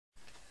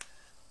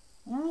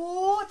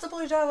What's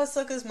up, Java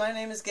Suckers? My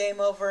name is Game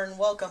Over, and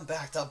welcome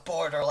back to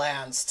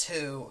Borderlands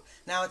 2.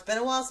 Now, it's been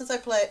a while since I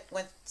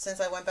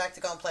went back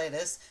to go and play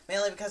this,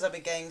 mainly because I've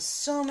been getting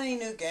so many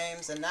new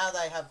games, and now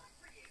that I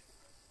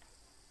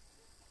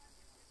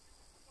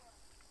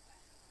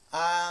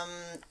have...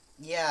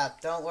 yeah,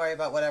 don't worry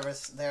about whatever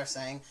they're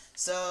saying.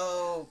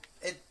 So,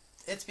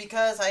 it's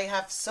because I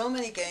have so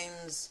many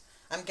games,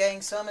 I'm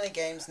getting so many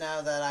games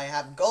now that I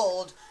have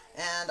gold,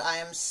 and I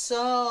am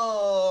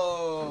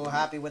so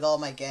happy with all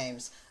my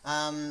games.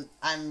 I'm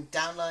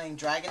downloading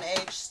Dragon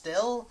Age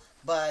still,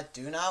 but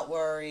do not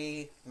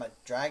worry, my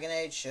Dragon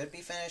Age should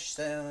be finished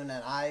soon,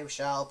 and I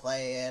shall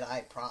play it,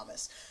 I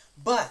promise.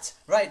 But,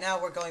 right now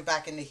we're going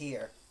back into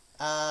here.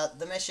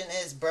 The mission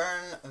is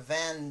Burn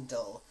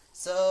Vandal.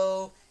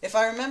 So, if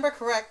I remember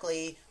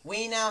correctly,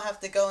 we now have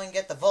to go and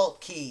get the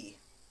vault key,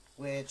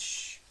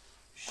 which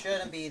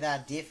shouldn't be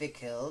that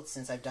difficult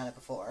since I've done it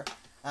before.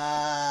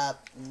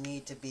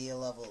 Need to be a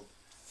level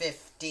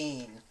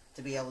 15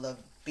 to be able to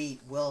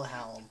beat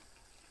Wilhelm.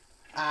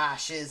 Ah,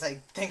 shiz, I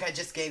think I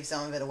just gave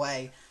some of it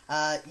away.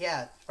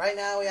 Yeah, right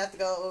now we have to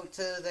go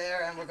to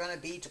there and we're gonna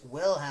beat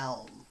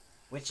Wilhelm,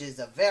 which is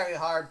a very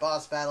hard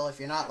boss battle if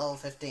you're not level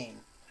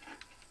 15.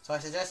 So I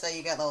suggest that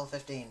you get level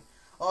 15.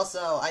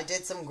 Also, I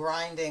did some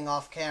grinding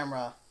off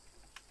camera.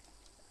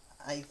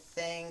 I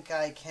think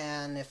I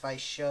can if I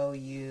show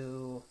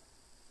you...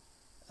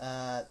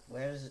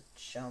 where does it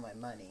show my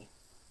money?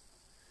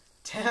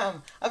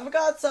 Damn, I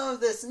forgot some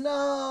of this.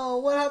 No,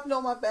 what happened to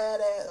all my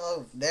bad ass?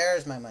 Oh,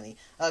 there's my money.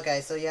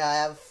 Okay, so yeah, I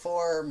have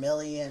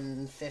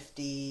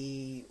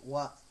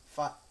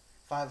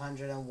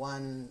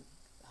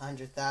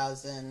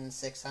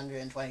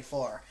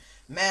 501,624.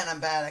 Man, I'm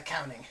bad at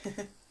counting.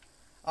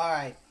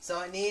 Alright, so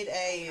I need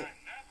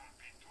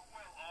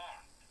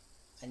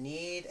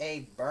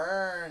a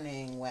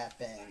burning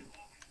weapon.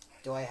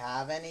 Do I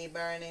have any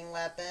burning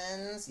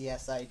weapons?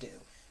 Yes, I do.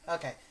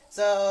 Okay,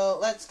 so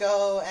let's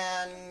go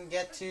and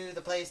get to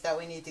the place that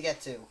we need to get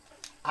to.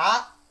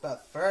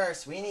 But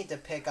first we need to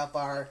pick up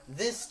our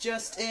This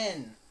Just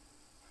In.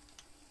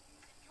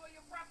 Enjoy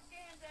your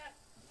propaganda.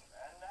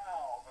 And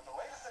now for the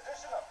latest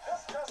edition of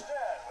This Just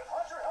In with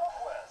Hunter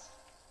Helquist.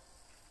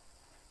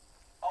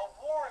 A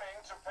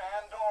warning to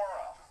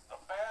Pandora. The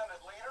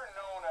bandit leader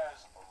known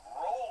as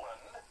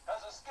Roland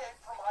has escaped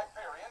from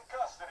Hyperion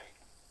custody.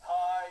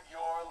 Hide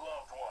your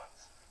loved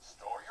ones,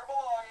 store your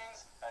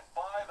belongings, and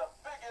buy the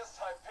biggest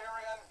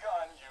Hyperion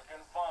gun you can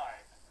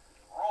find.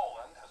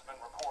 Roland has been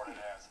recorded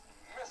as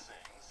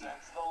missing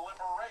since the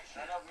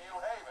liberation of New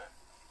Haven.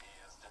 He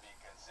is to be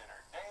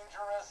considered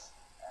dangerous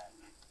and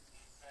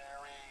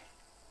very,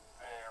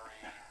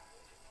 very,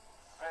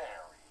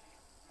 very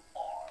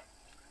armed.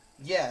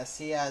 Yes,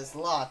 he has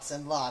lots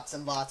and lots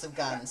and lots of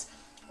guns.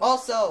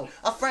 Also,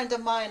 a friend of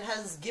mine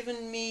has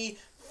given me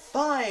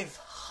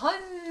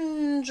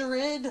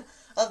 500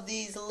 of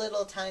these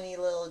little tiny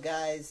little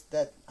guys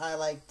that I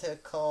like to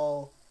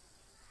call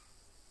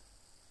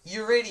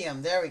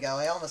Uridium. There we go,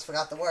 I almost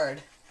forgot the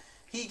word.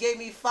 He gave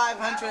me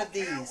 500 of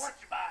these.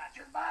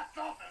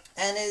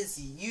 And his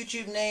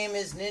YouTube name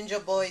is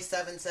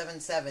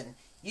NinjaBoy777.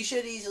 You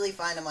should easily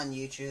find him on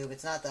YouTube.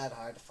 It's not that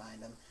hard to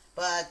find him.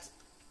 But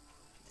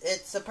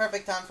it's a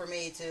perfect time for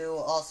me to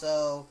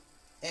also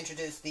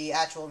introduce the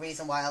actual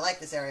reason why I like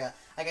this area.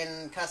 I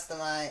can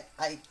customize...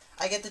 I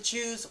get to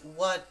choose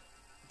what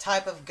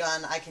type of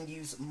gun I can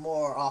use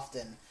more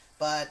often.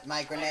 But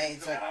my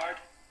grenades are...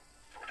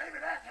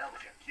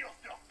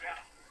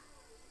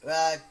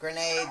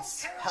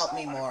 grenades help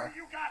me more.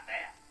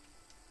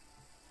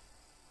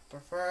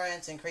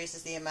 Preference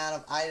increases the amount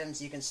of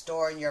items you can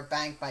store in your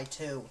bank by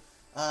 2.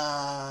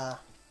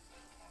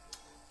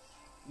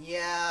 Yeah,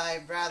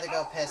 I'd rather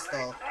go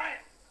pistol.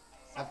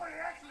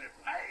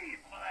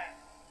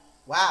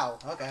 Wow,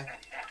 okay.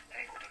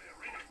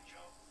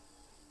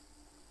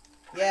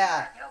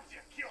 Yeah.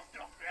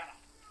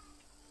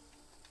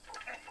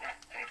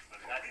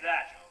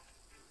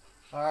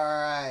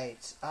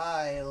 Alright,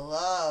 I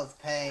love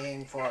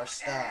paying for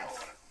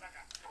stuff.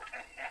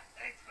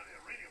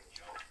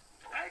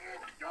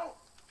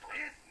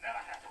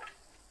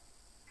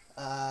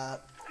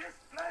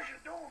 Displeasure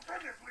doing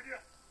business with you.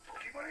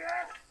 Anybody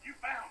else? You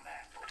found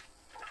that.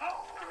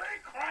 Holy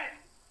crap!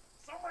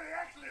 Somebody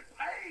actually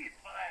paid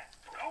for that.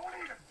 Don't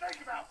even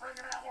think about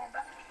bringing that one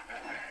back.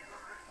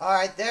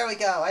 Alright, there we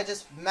go. I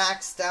just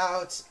maxed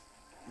out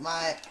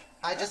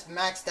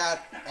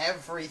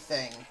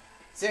everything.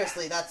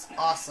 Seriously, that's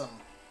awesome.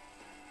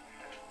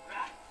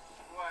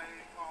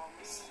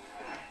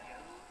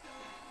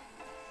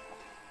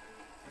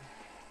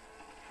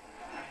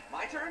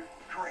 My turn?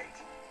 Great.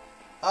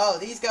 Oh,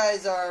 these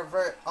guys are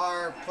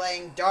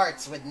playing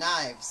darts with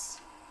knives.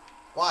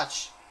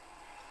 Watch.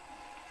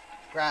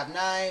 Grab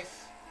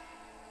knife.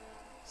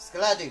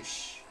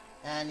 Skladoosh.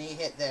 And he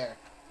hit there.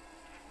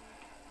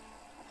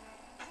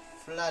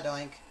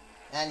 Fladoink.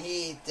 And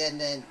he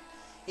didn't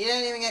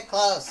even get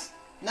close.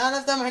 None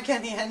of them are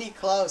getting any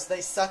close.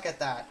 They suck at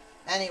that.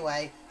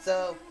 Anyway,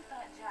 so...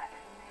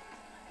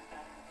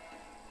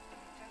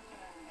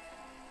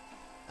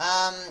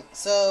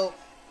 So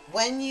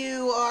when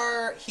you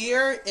are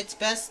here, it's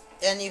best,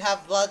 and you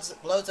have loads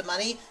of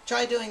money,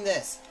 try doing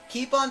this.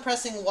 Keep on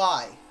pressing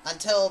Y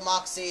until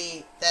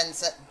Moxie then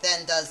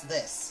does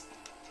this.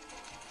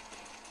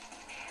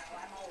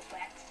 Well, I'm all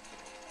wet.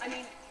 I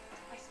mean,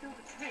 I spilled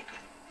a drink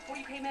before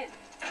you came in.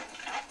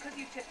 Not because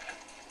you tipped me.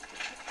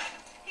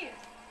 Here,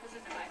 this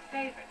isn't my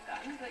favorite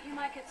gun, but you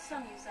might get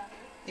some use out of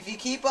it. If you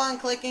keep on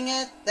clicking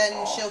it,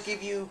 then she'll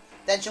give you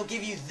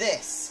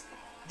this.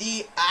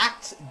 The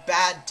Act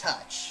Bad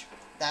Touch.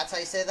 That's how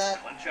you say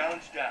that? One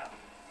challenge down.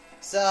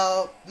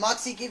 So,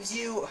 Moxie gives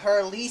you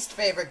her least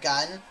favorite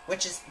gun,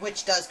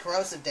 which does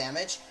corrosive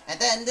damage, and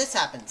then this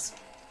happens.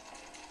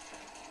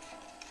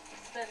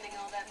 Spending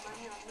all that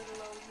money on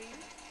little old me?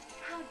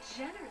 How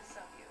generous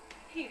of you.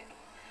 Here,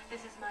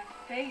 this is my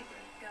favorite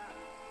gun.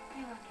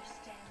 You'll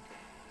understand.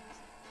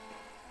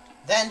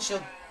 Then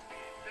she'll...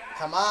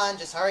 Come on,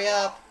 just hurry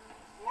up.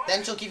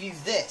 Then she'll give you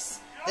this.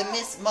 The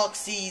Miss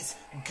Moxie's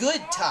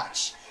Good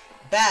Touch.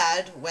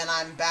 Bad, when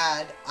I'm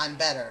bad, I'm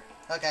better.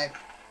 Okay.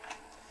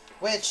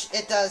 Which,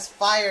 it does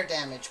fire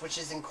damage, which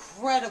is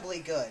incredibly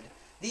good.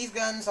 These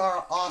guns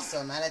are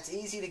awesome, and it's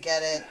easy to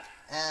get it,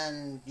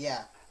 and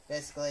yeah,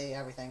 basically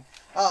everything.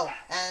 Oh,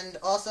 and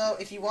also,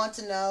 if you want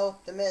to know,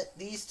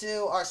 these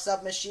two are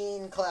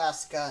submachine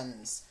class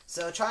guns.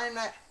 So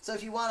so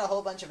if you want a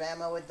whole bunch of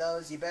ammo with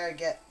those, you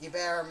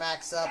better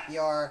max up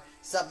your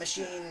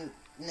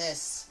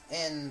submachine-ness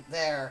in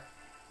there.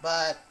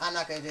 But I'm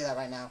not going to do that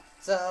right now.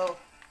 So,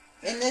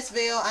 in this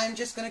video, I'm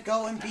just going to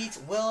go and beat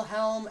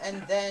Wilhelm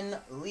and then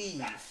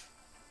leave.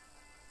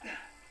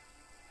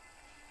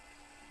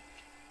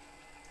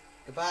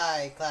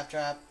 Goodbye,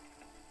 Claptrap.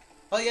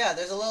 Oh yeah,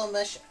 there's a little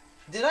mission.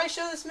 Did I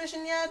show this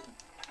mission yet?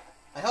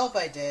 I hope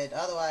I did.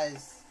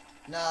 Otherwise,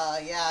 no,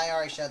 yeah, I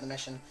already showed the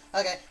mission.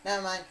 Okay,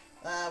 never mind.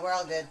 We're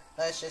all good.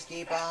 Let's just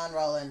keep on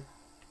rolling.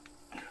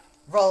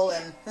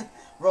 Rolling.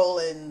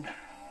 Rolling.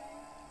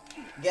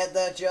 Get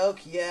that joke?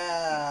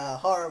 Yeah,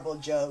 horrible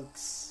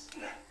jokes.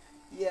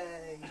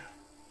 Yay.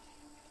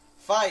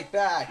 Fight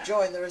back,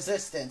 join the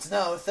resistance.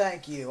 No,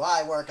 thank you,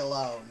 I work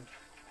alone.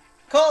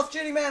 Call of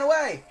Duty Man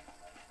away!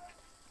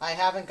 I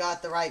haven't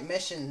got the right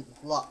mission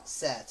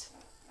set.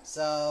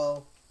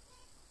 So,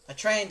 a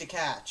train to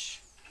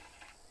catch.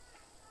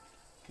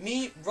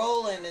 Meet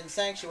Roland in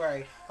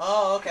Sanctuary.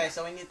 Oh, okay,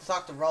 so we need to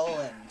talk to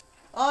Roland.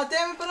 Oh,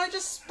 damn it, but I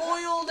just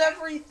spoiled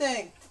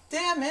everything.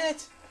 Damn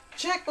it.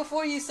 Check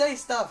before you say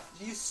stuff,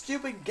 you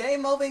stupid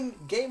game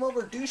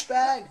over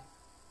douchebag.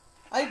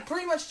 I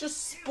pretty much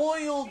just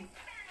spoiled...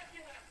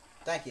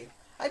 Thank you.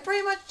 I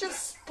pretty much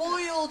just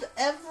spoiled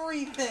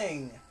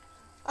everything.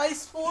 I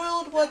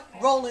spoiled what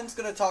Roland's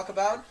gonna talk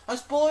about. I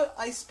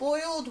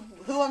spoiled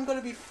who I'm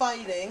gonna be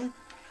fighting.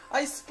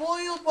 I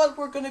spoiled what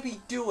we're gonna be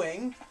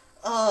doing.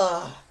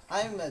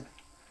 I'm a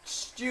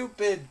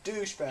stupid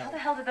douchebag. How the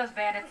hell did those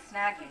bandits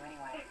snag you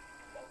anyway?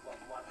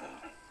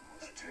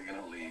 Was taking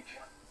a leak.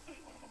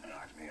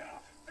 Knocked me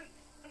out.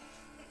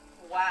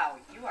 Wow,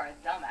 you are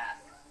a dumbass.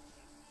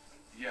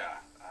 Yeah,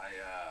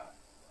 yeah.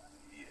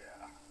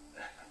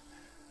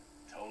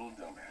 Total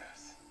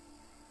dumbass.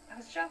 I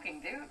was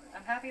joking, dude.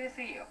 I'm happy to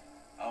see you.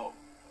 Oh.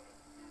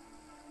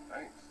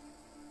 Thanks.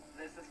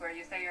 This is where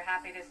you say you're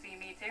happy to see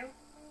me too?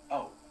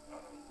 Oh,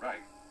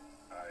 right.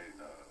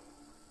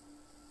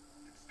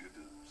 It's good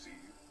to see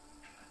you.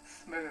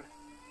 Smooth.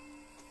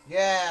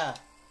 Yeah.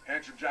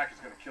 Handsome Jack is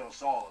gonna kill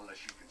us all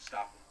unless you can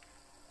stop him.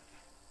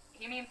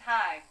 He means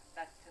hi.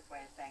 That's his way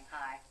of saying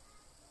hi.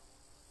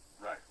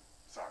 Right.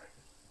 Sorry.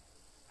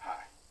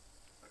 Hi.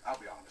 Look, I'll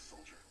be honest,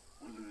 soldier.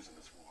 We're losing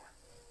this war.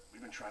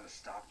 We've been trying to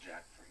stop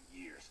Jack for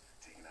years,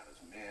 taking out his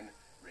men,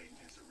 raiding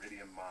his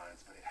iridium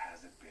mines, but it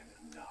hasn't been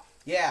enough.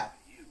 Yeah.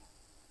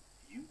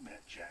 You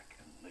met Jack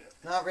and lived.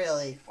 Not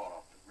really. He fought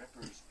off the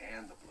Rippers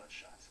and the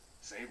Bloodshots.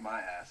 Saved my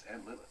ass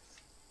and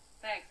Lilith's.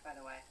 Thanks, by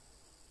the way.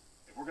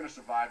 If we're gonna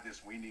survive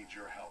this, we need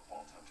your help,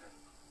 Vault Hunter.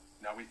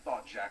 Now, we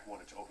thought Jack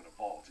wanted to open a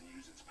vault and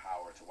use its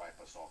power to wipe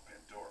us off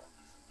Pandora.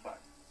 But,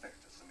 thanks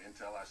to some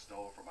intel I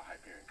stole from a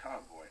Hyperion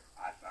convoy,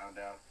 I found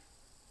out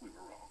we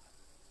were wrong.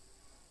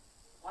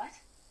 What?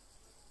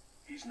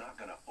 He's not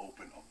gonna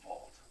open a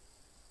vault.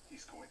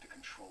 He's going to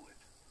control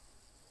it.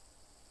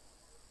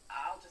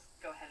 I'll just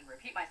go ahead and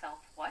repeat myself.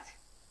 What?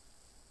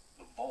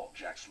 The vault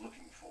Jack's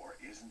looking for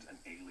isn't an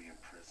alien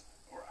prison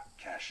or a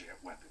cache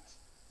of weapons.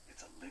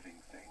 It's a living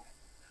thing.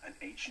 An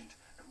ancient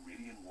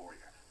Iridian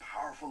warrior,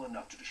 powerful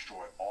enough to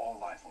destroy all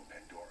life on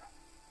Pandora.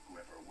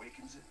 Whoever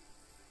awakens it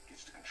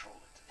gets to control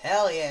it.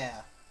 Hell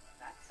yeah.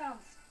 That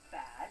sounds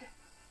bad.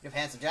 If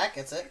Handsome Jack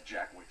gets it. If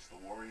Jack wakes the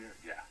warrior,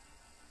 yeah.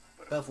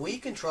 But if we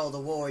control the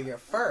warrior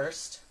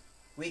first,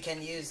 we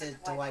can use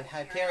it to wipe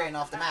Hyperion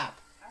off the map.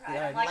 We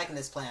are liking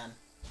this plan.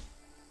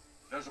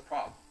 There's a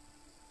problem.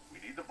 We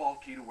need the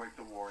vault key to wake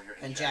the warrior,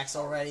 And Jack's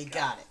already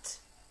got it.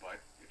 But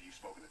if you've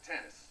spoken to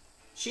Tannis,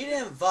 She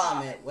didn't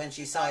vomit when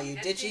she saw you,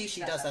 did she?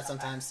 She does that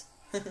sometimes.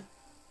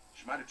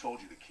 she might have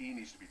told you the key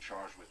needs to be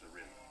charged with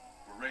iridium.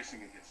 We're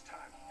racing against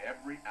time.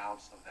 Every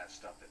ounce of that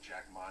stuff that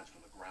Jack mines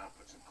from the ground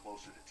puts him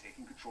closer to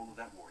taking control of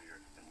that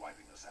warrior and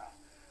wiping us out.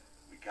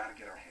 We gotta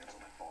get our hands on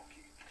that vault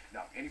key.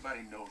 Now,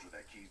 anybody knows where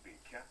that key's being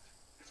kept,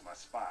 it's my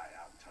spy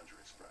out in Tundra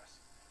Express.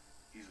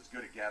 He's as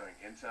good at gathering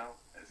intel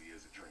as he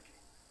is at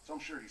drinking, so I'm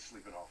sure he's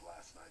sleeping off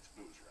last night's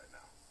booze right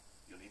now.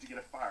 You'll need to get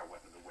a fire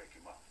weapon to wake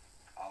him up.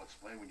 I'll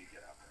explain when you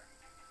get out there.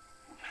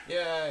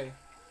 Yay.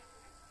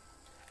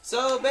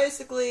 So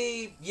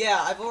basically,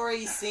 yeah, I've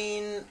already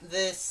seen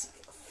this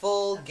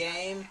full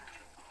game.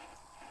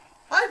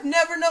 I've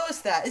never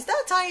noticed that. Is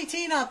that Tiny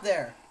Tina up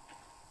there?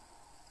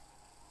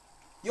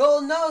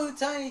 You'll know who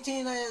Tiny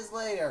Tina is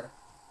later.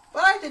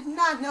 But I did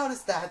not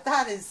notice that.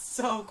 That is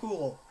so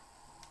cool.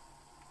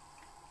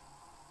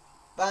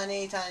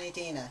 Bunny Tiny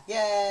Tina.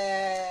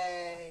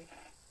 Yay!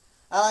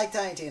 I like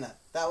Tiny Tina.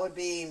 That would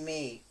be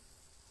me.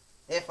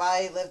 If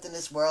I lived in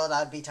this world,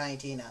 I'd be Tiny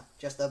Tina.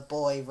 Just a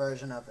boy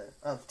version of it,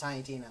 of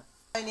Tiny Tina.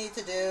 All I need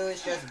to do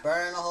is just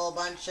burn a whole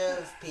bunch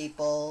of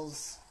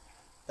peoples.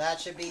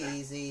 That should be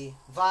easy.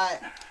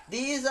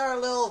 These are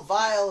little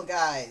vile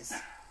guys.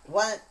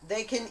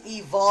 They can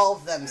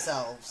evolve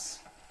themselves.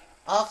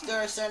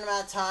 After a certain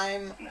amount of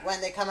time, when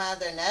they come out of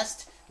their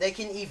nest, they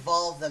can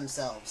evolve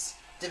themselves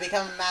to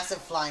become a massive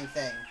flying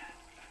thing.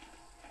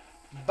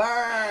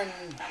 Burn!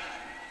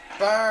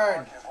 Burn!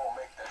 Monkeys won't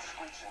make that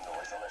screeching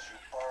noise unless you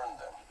burn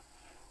them.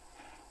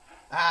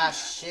 Ah,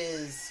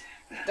 shiz.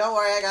 Don't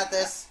worry, I got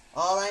this.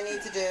 All I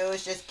need to do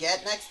is just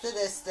get next to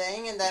this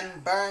thing and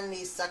then burn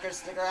these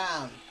suckers to the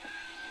ground.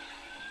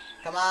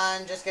 Come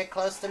on, just get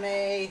close to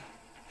me.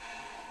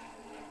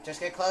 Just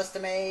get close to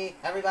me.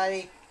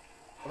 Everybody,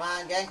 come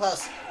on, get in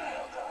close.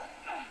 Well done.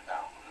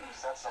 Now,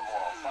 set some more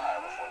on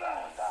fire before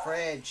that one dies.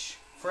 Fridge.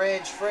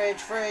 Fridge, fridge,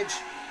 fridge.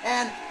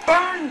 And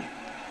burn!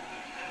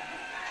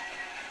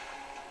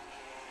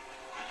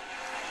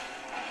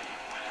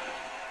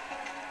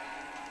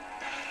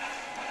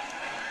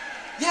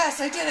 Yes,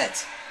 I did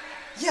it!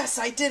 Yes,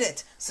 I did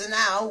it! So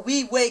now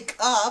we wake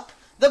up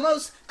the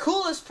most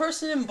coolest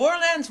person in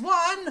Borderlands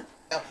 1!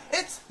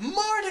 It's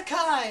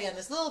Mordecai and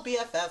his little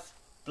BFF,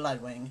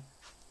 Bloodwing.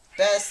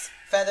 Best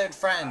feathered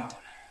friend.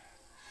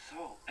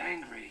 So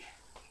angry.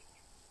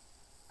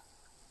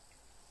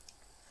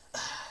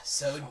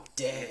 So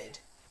dead.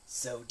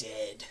 So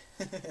dead.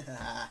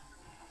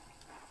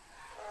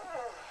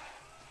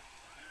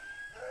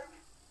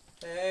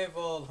 Hey,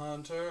 Vault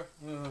Hunter.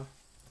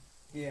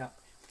 Yeah.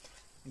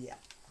 Yeah.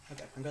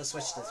 Okay, I'm gonna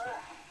switch this way.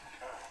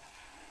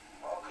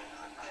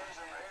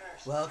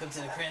 Welcome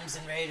to the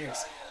Crimson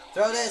Raiders.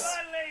 Throw this!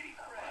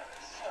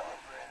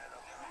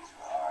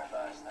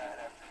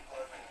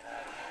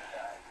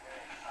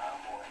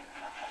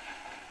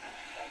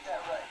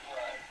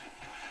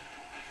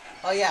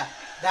 Oh yeah,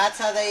 that's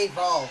how they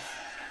evolve.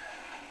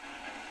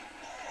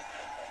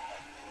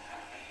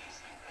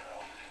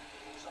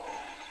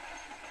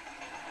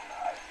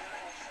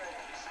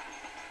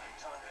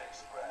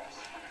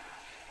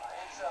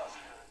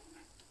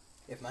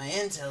 If my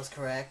intel's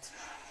correct.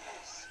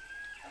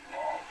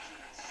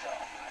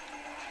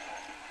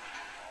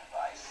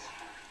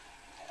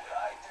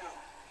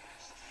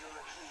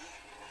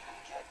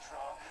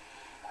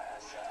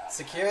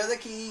 Secure the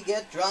key,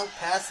 get drunk,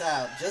 pass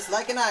out. Just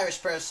like an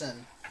Irish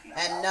person.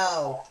 And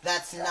no,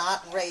 that's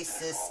not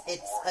racist,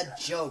 it's a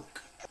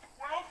joke.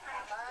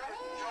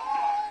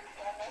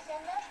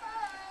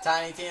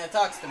 Tiny Tina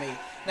talks to me.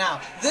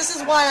 Now, this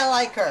is why I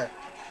like her.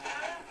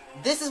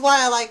 This is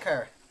why I like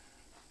her.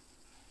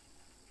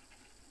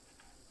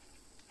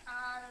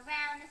 All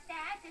around the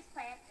stack is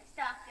plant. The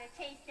stalker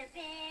chased a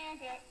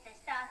bandit. The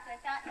stalker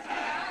thought she was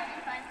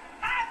fun.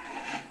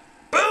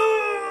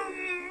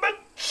 Boom!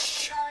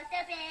 Goes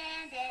the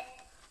bandit.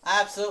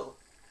 Absolutely.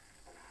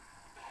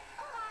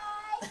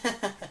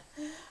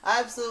 I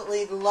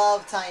absolutely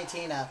love Tiny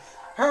Tina.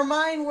 Her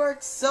mind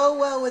works so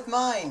well with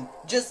mine.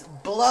 Just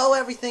blow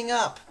everything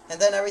up, and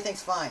then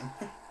everything's fine.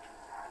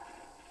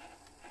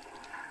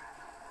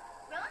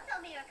 Rowan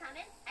told me you were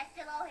coming. I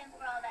still owe him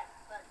for all that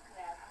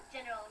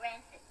General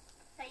Rancid.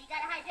 So you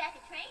gotta hijack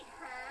a train,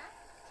 huh?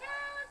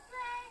 Child's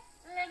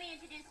play. Let me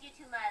introduce you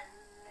to my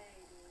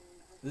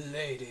ladies.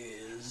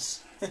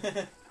 Ladies.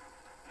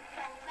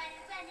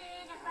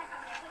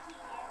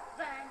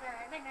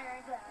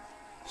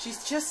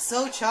 She's just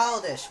so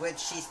childish, which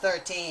she's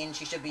 13,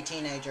 she should be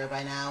teenager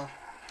by now.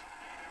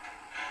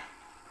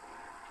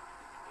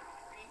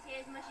 This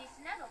here's Mushy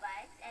Snuggle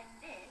Bites, and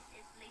this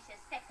is Felicia's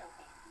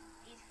Sexopan.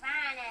 These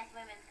fine-ass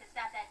women could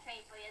stop that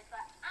trade for you,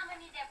 but I'm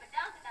gonna need their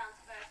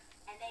badonkadonks first,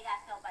 and they got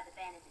stole by the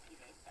bandits a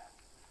few days ago.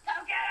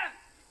 Go get them!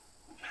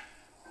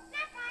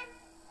 Nap time!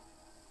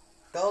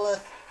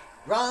 Goleth,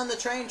 run on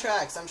the train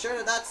tracks, I'm sure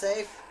that that's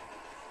safe.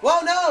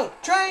 Whoa, no!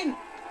 Train!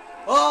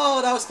 Oh,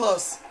 that was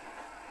close.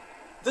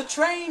 The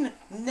train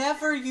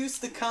never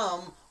used to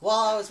come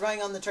while I was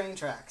running on the train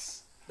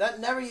tracks. That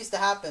never used to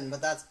happen, but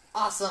that's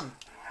awesome.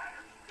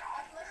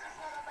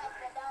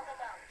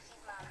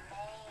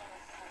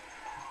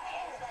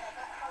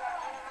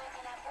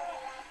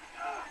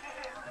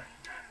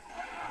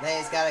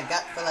 They's got a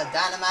gut full of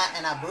dynamite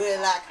and a booty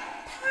like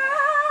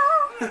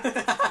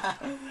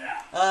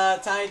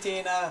Tiny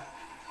Tina.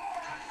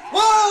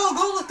 Whoa!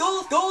 Goleth,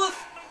 Goleth, Goleth!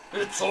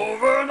 It's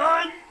over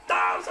 9,000!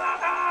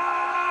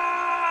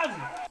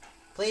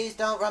 Please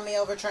don't run me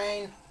over,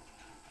 train.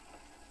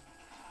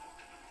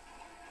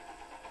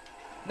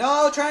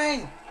 No,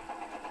 train!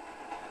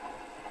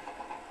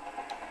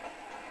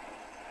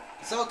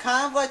 So it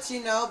kind of lets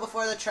you know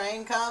before the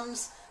train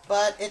comes,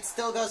 but it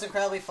still goes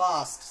incredibly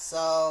fast,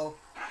 so...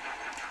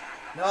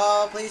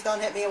 No, please don't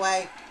hit me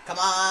away. Come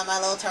on, my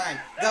little turn.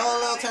 Go,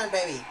 little turn,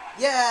 baby.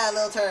 Yeah,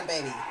 little turn,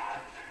 baby.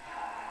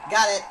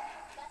 Got it.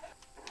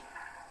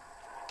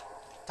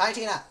 Tiny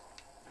Tina. Awesome!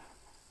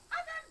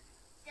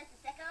 Just a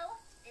second.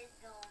 This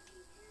gonna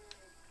be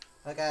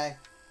good. Okay.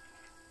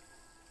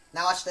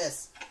 Now watch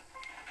this.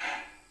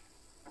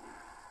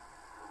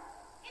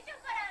 Get your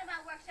butt out of my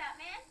workshop,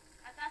 man.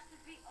 I got to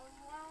be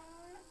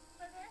alone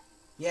for this.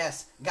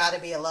 Yes, gotta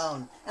be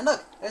alone. And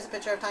look, there's a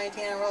picture of Tiny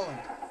Tina and Roland.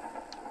 You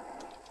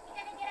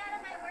gonna get out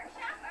of my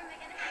workshop, or am I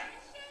gonna have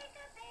to shake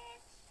a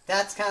bitch?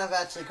 That's kind of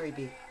actually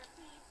creepy. Little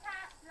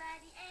teapot,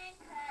 bloody and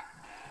cut.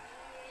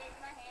 Here's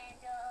my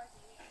handle,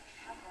 here's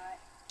my butt.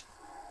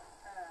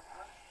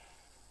 Whoops.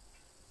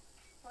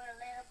 Put a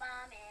little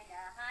bomb in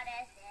a hot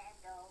ass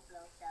handle,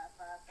 blow stuff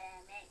up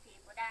and make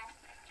people die.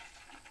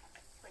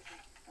 Squishy.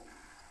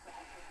 Squishy,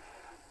 squishy,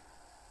 squishy.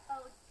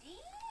 Oh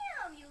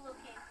damn, you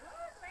looking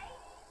good,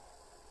 lady.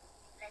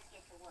 Let's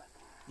get to work.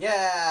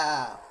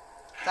 Yeah!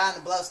 Time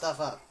to blow stuff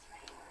up.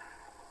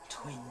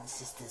 Twin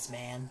sisters,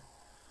 man.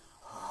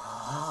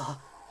 Ah,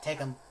 take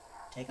them.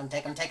 Take them,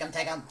 take them, take them,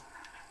 take them.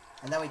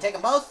 And then we take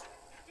them both.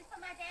 Just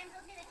put my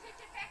damsels in a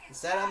choo-choo track and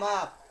Set them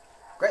up.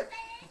 Great.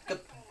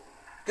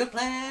 Good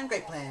plan,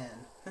 great plan.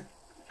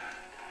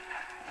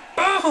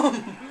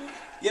 Boom!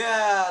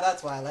 Yeah,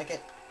 that's why I like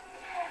it.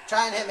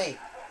 Try and hit me.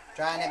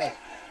 Try and hit me.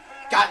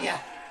 Got ya!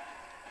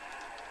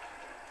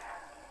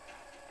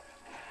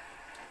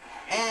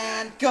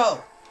 And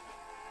go!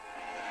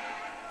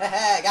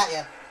 Hehe, got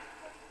ya.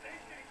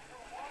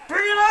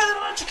 Bring it on,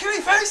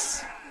 electrocute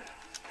face!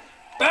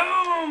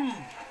 Boom!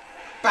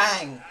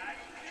 Bang!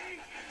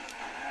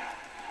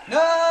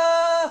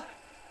 No!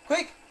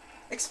 Quick!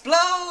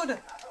 Explode!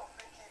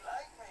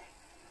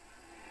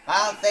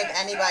 I don't think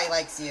anybody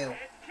likes you.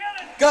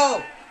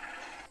 Go!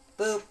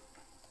 Boop.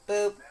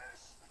 Boop.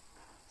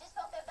 just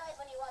poke their bellies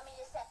when you want me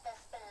to set the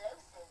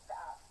explosives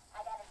off. I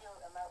gotta do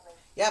it remotely.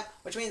 Yep,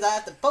 which means I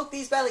have to poke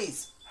these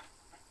bellies.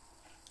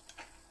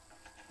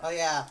 Oh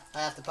yeah, I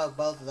have to poke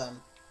both of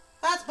them.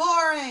 That's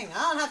boring!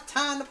 I don't have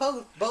time to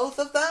poke both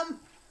of them.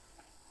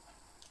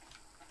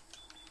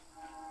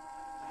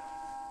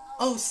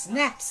 Oh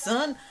snap,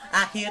 son!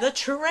 I hear the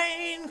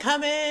train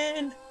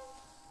coming!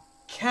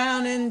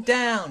 Counting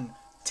down.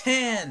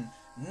 10,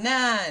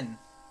 9.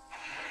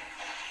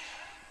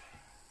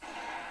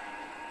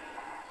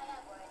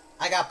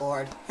 I got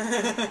bored.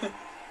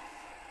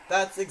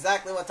 That's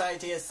exactly what Tiny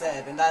Tia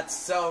said, and that's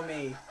so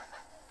me.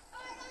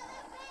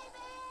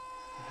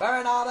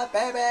 Burn all the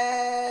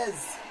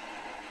babies!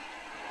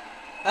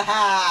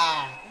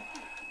 Haha!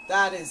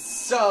 That is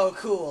so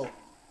cool.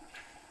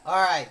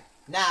 Alright,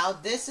 now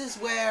this is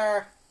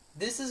where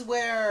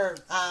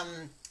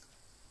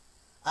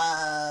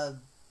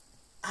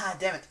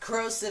damn it,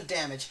 corrosive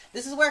damage.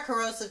 This is where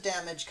corrosive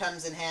damage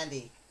comes in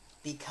handy.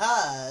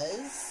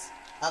 Because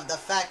of the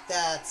fact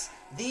that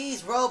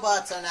these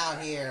robots are now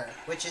here,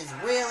 which is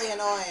really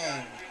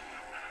annoying.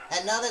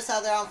 And notice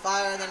how they're on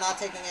fire and they're not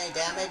taking any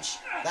damage?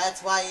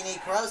 That's why you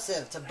need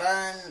corrosive, to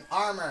burn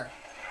armor.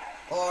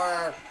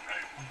 Or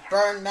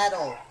burn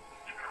metal.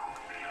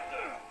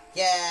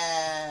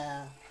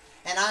 Yeah.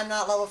 And I'm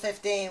not level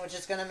 15, which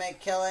is going to make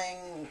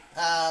killing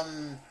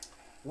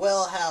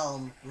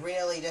Wilhelm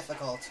really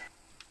difficult.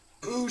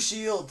 Ooh,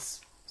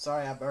 shields.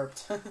 Sorry, I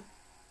burped.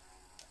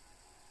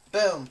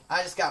 Boom.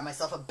 I just got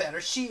myself a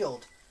better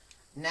shield.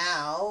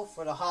 Now,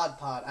 for the hot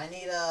pot, I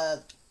need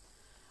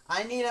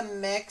a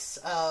mix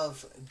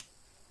of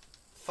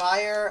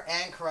fire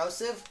and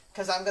corrosive,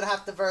 because I'm going to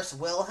have to verse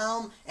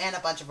Wilhelm and a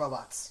bunch of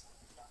robots.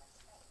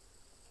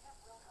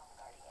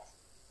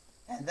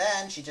 And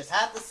then she just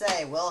had to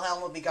say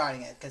Wilhelm will be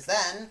guarding it, because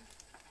then...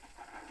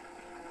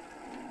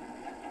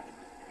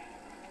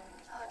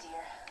 Oh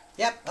dear.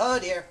 Yep, oh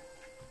dear.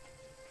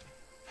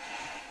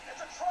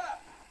 It's a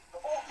trap! The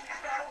vault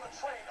keeps not on the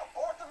train.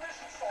 Abort the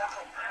mission,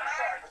 soldier. I'm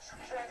sorry, but you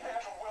can't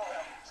handle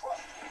Wilhelm.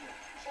 Trust me.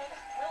 Kid,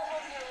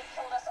 Wilhelm nearly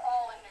killed us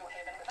all in New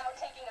Haven without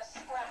taking a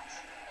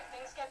scratch. If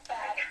things get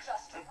bad,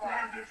 just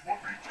run.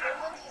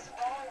 Roland is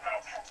wrong,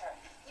 Vault Hunter.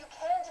 You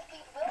can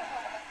defeat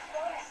Wilhelm, I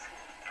promise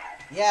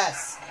you.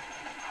 Yes.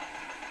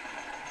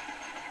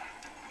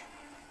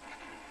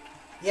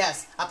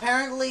 Yes,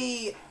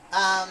 apparently,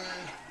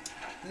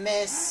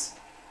 Miss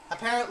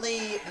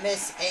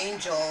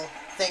Angel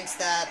thinks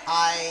that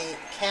I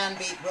can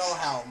beat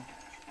Wilhelm.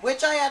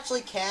 Which I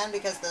actually can,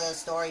 because the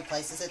story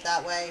places it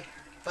that way.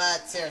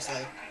 But,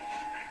 seriously.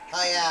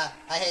 Oh yeah,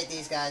 I hate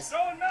these guys.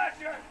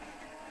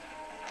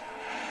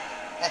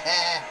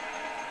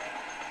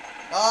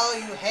 Oh,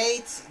 you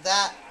hate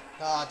that.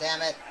 Oh,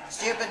 damn it.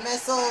 Stupid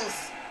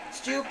missiles!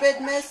 Stupid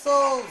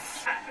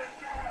missiles!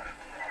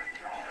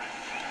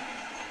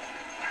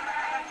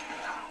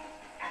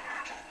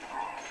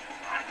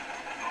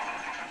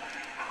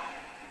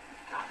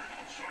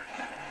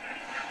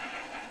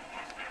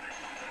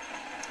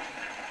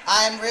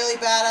 I'm really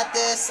bad at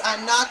this.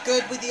 I'm not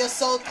good with the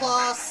assault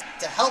class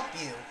to help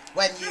you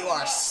when you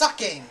are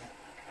sucking.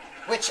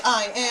 Which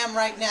I am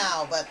right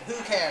now, but who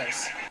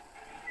cares?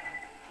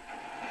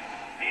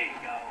 There you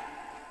go.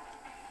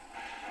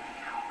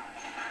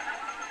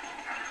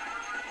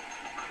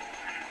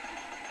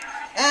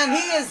 And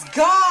he is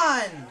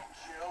gone!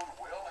 Shield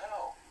will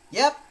help.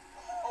 Yep.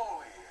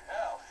 Holy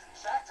hell.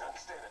 Jack doesn't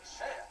stand a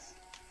chance.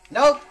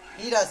 Nope,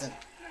 he doesn't.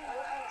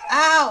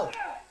 Ow! Be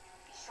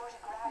sure to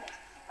grab it.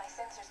 My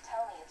sensors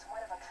tell me it's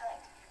one of a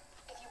kind.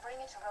 If you bring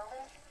it to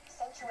Roland,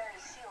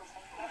 Sanctuary's shields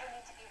may never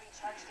need to be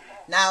recharged again.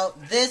 Now,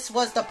 this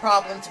was the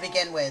problem to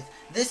begin with.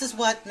 This is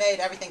what made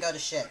everything go to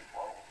shit.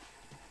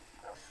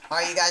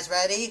 Are you guys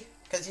ready?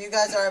 Because you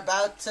guys are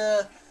about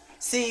to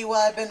see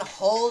what I've been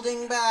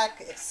holding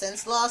back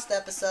since last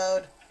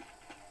episode.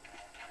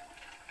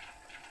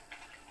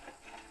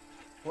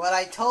 What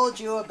I told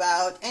you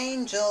about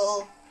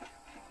Angel.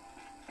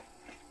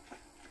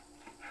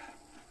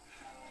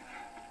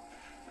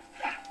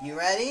 You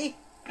ready?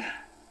 A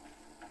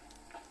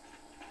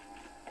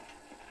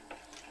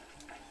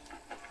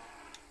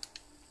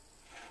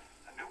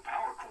new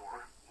power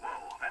core?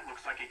 Whoa, that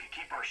looks like it could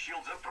keep our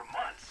shields up for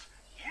months.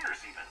 Years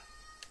even.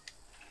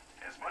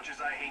 As much as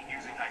I hate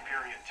using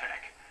Hyperion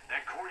tech,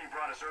 that core you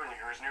brought us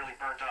earlier is nearly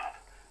burnt up.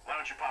 Why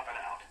don't you pop it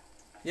out?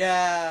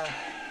 Yeah.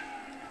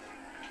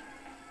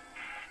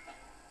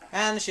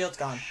 And the shield's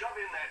gone. Shove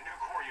in that new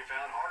core you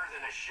found harder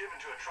than a shiv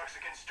into a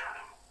Truxican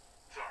sternum.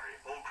 Sorry,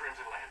 old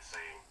Crimson Land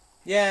saying.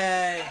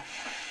 Yay.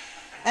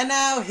 And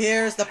now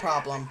here's the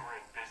problem.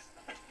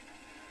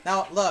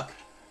 Now look.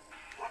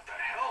 What the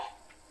hell?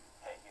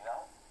 Hey, you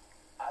know,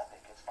 I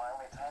think it's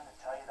finally time to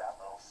tell you that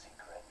little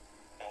secret.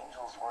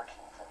 Angel's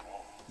working for me.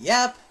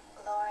 Yep.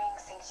 Lowering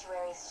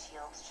Sanctuary's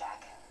shields,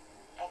 Jack.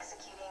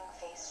 Executing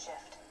phase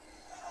shift.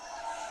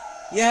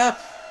 Yep.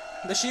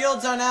 The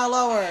shields are now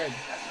lowered.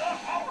 That's not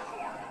power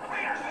core.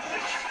 Raiders, the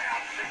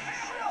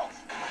shields!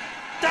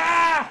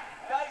 Ah!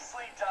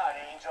 Nicely done,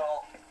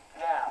 Angel.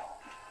 Now,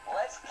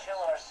 let's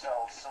kill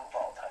ourselves some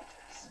Vault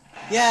Hunters.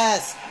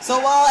 Yes. So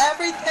while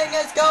everything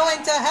is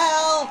going to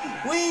hell,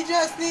 we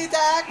just need to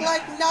act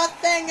like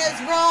nothing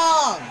is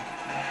wrong.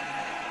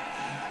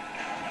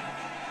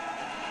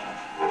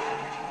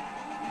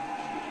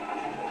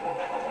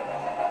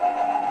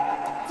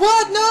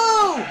 What?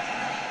 No!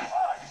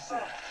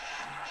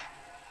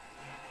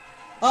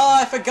 Oh,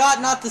 I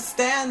forgot not to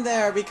stand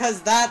there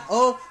because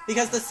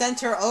because the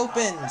center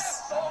opens.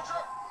 Soldier,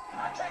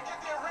 I can't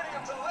get the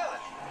Iridium to Lilith.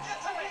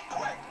 Get to me,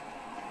 quick!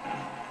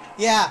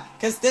 Yeah,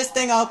 because this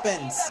thing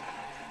opens.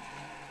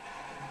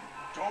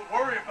 Don't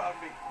worry about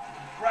me.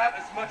 Grab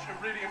as much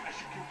iridium as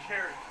you can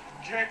carry.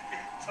 Get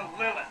it to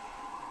Lilith.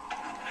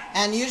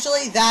 And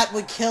usually that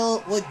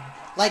would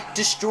like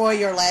destroy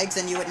your legs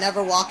and you would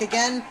never walk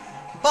again.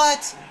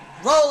 But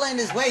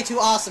Roland is way too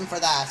awesome for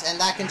that, and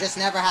that can just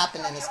never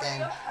happen in this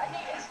game. I need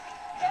it.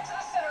 Get to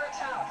the center of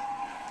town.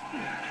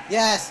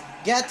 Yes,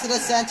 get to the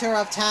center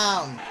of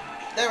town.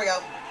 There we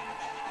go.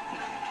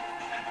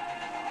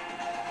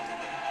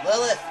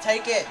 Lilith,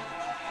 take it.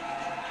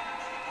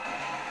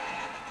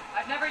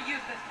 I've never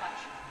used this much.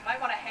 Might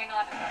want to hang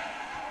on to it.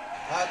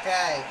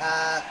 Okay,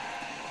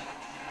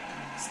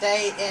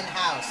 stay in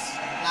house.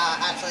 Nah,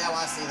 actually I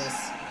want to see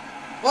this.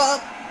 Whoa!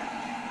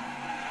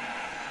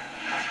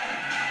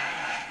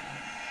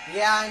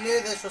 Yeah, I knew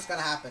this was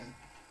gonna happen.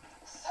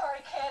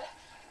 Sorry, kid.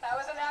 That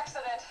was an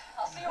accident.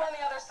 I'll see you on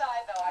the other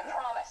side, though, I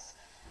promise.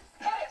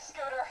 Hit it,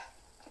 Scooter.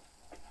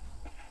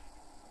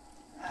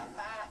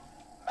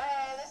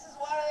 Man, this is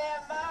one of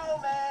them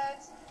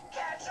moments.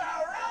 Catch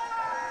a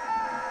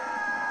ride!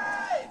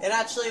 It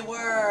actually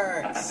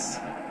works.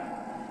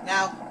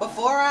 Now,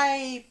 before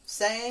I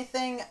say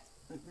anything,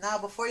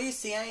 before you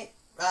see any,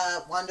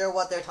 wonder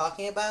what they're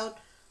talking about,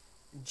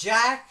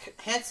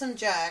 Handsome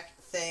Jack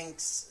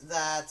thinks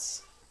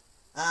that,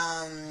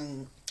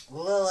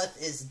 Lilith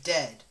is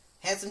dead.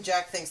 Handsome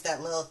Jack thinks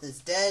that Lilith is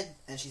dead,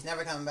 and she's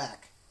never coming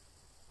back.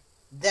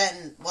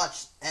 Then,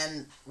 watch,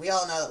 and we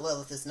all know that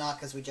Lilith is not,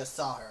 because we just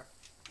saw her.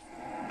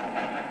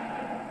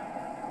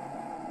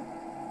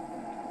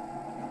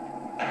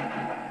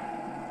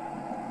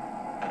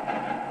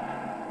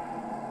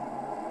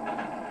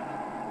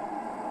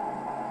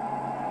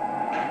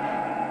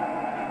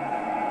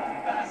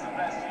 That's the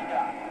best you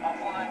got. A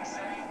flying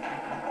city,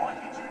 one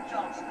or two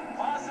jumps,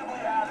 possibly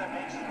out that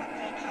makes you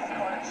think you've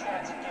got a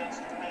chance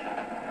against me.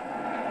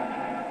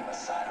 A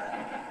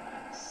siren.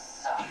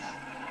 Suck.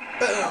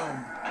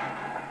 Boom!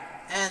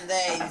 And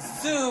they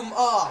zoom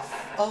off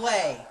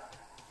away.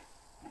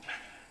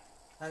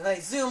 And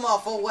they zoom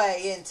off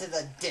away into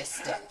the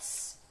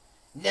distance.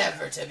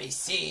 Never to be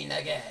seen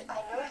again.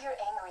 I know you're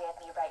angry at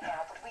me right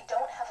now, but we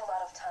don't have a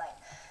lot of time.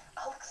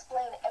 I'll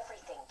explain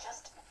everything.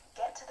 Just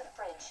get to the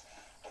fridge.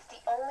 It's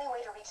the only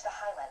way to reach the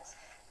Highlands.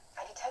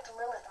 I detect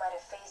Lilith might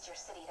have phased your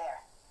city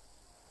there.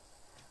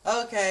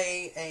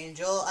 Okay,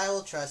 Angel, I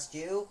will trust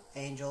you.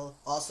 Angel,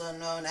 also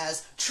known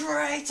as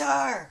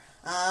Traitor!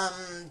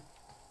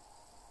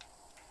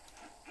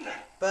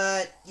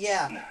 But,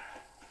 yeah.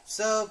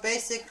 So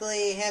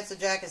basically, Handsome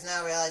Jack has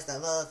now realized that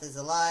Lilith is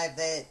alive.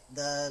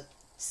 The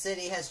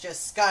city has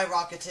just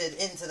skyrocketed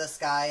into the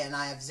sky, and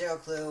I have zero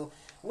clue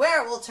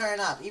where it will turn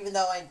up, even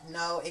though I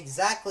know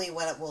exactly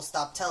when it will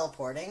stop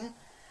teleporting.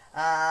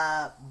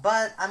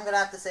 But I'm going to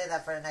have to say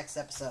that for the next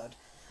episode.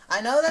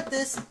 I know that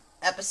this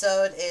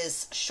episode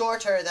is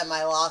shorter than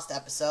my last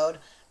episode,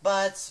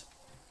 but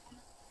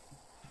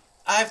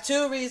I have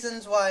two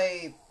reasons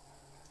why.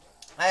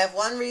 I have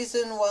one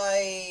reason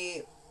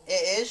why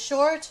it is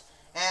short,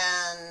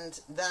 and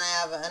then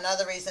I have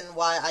another reason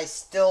why I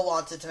still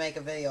wanted to make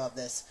a video of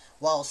this,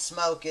 while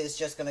Smoke is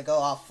just going to go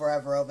off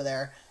forever over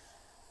there.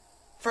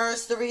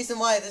 First, the reason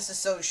why this is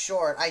so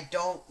short, I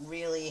don't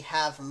really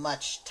have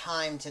much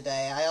time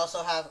today.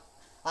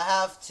 I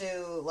have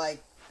to,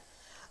 like,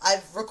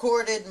 I've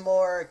recorded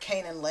more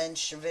Kane and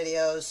Lynch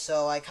videos,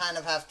 so I kind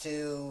of have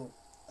to,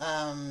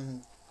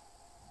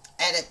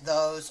 edit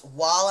those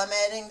while I'm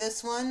editing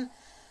this one.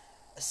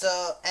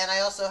 So, and I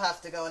also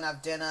have to go and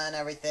have dinner and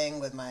everything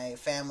with my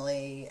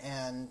family,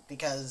 and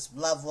because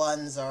loved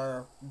ones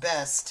are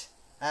best,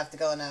 I have to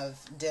go and have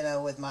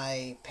dinner with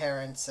my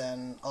parents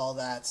and all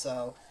that,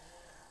 so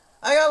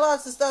I got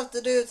lots of stuff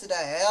to do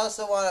today. I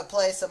also want to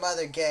play some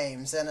other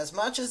games, and as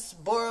much as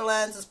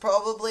Borderlands is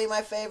probably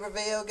my favorite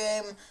video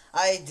game,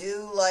 I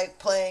do like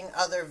playing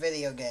other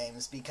video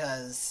games,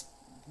 because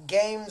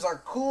games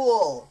are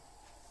cool.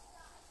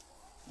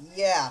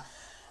 Yeah.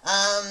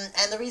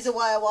 And the reason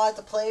why I wanted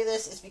to play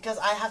this is because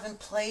I haven't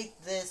played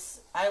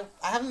this, I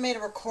haven't made a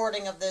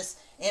recording of this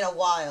in a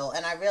while,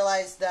 and I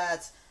realized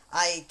that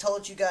I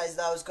told you guys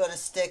that I was going to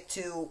stick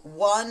to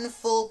one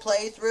full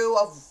playthrough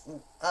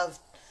of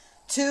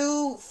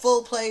two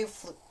full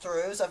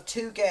playthroughs of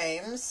two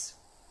games.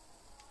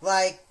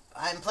 Like,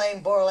 I'm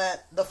playing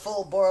the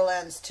full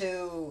Borderlands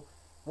 2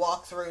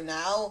 walkthrough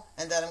now,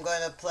 and then I'm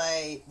going to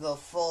play the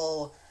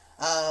full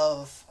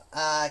of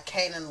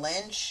Kane and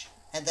Lynch.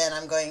 And then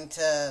I'm going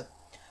to,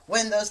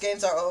 when those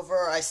games are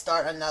over, I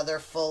start another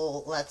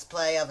full Let's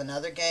Play of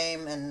another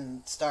game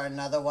and start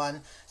another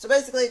one. So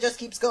basically it just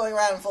keeps going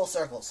around in full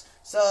circles.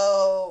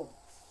 So,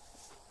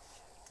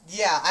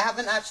 yeah, I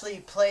haven't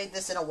actually played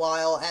this in a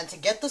while, and to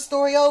get the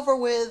story over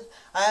with,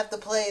 I have to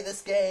play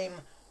this game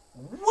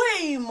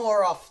way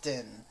more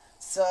often.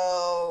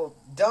 So,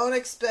 don't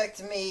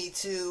expect me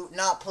to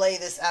not play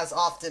this as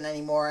often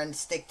anymore and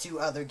stick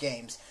to other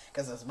games.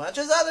 Because as much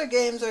as other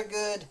games are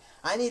good,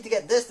 I need to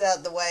get this out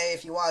of the way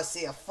if you want to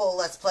see a full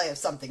Let's Play of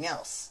something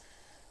else.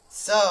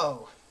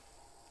 So,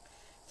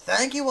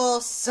 thank you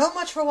all so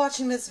much for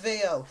watching this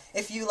video.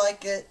 If you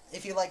liked it,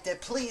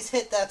 please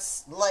hit that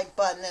like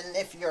button, and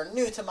if you're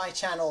new to my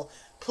channel,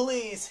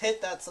 please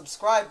hit that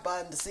subscribe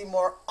button to see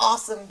more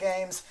awesome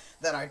games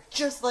that are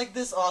just like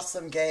this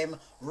awesome game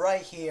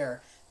right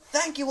here.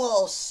 Thank you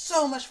all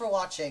so much for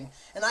watching,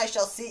 and I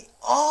shall see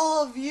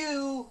all of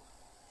you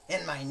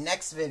in my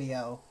next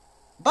video.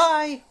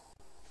 Bye!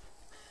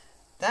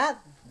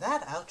 That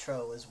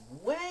outro was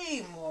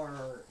way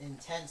more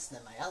intense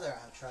than my other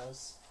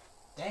outros.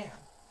 Damn.